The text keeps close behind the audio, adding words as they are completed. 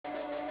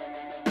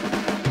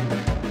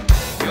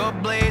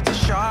Your blades are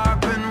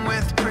sharpened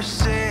with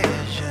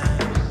precision,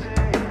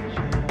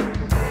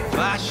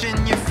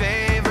 flashing your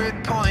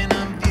favorite point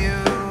of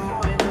view.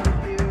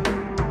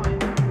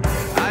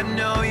 I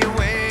know you're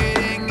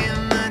waiting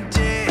in the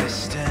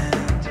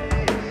distance,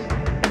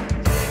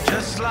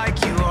 just like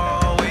you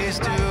always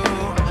do,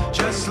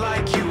 just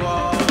like you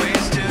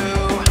always do.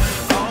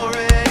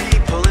 Already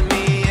pulling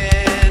me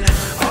in,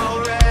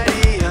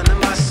 already under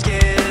my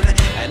skin,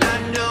 and I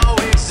know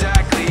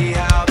exactly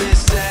how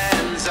this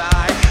ends.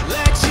 I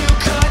let you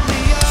cut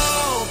me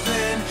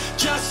open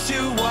just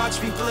to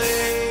watch me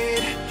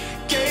bleed.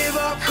 Gave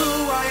up who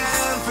I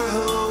am for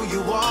who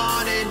you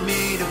wanted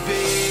me to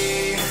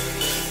be.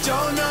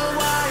 Don't know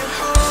why I'm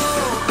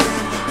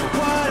hoping for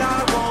what I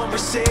won't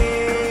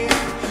receive,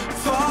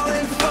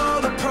 falling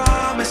for the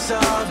promise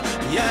of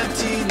the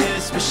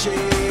emptiness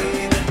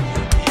machine.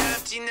 The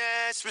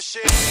emptiness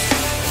machine.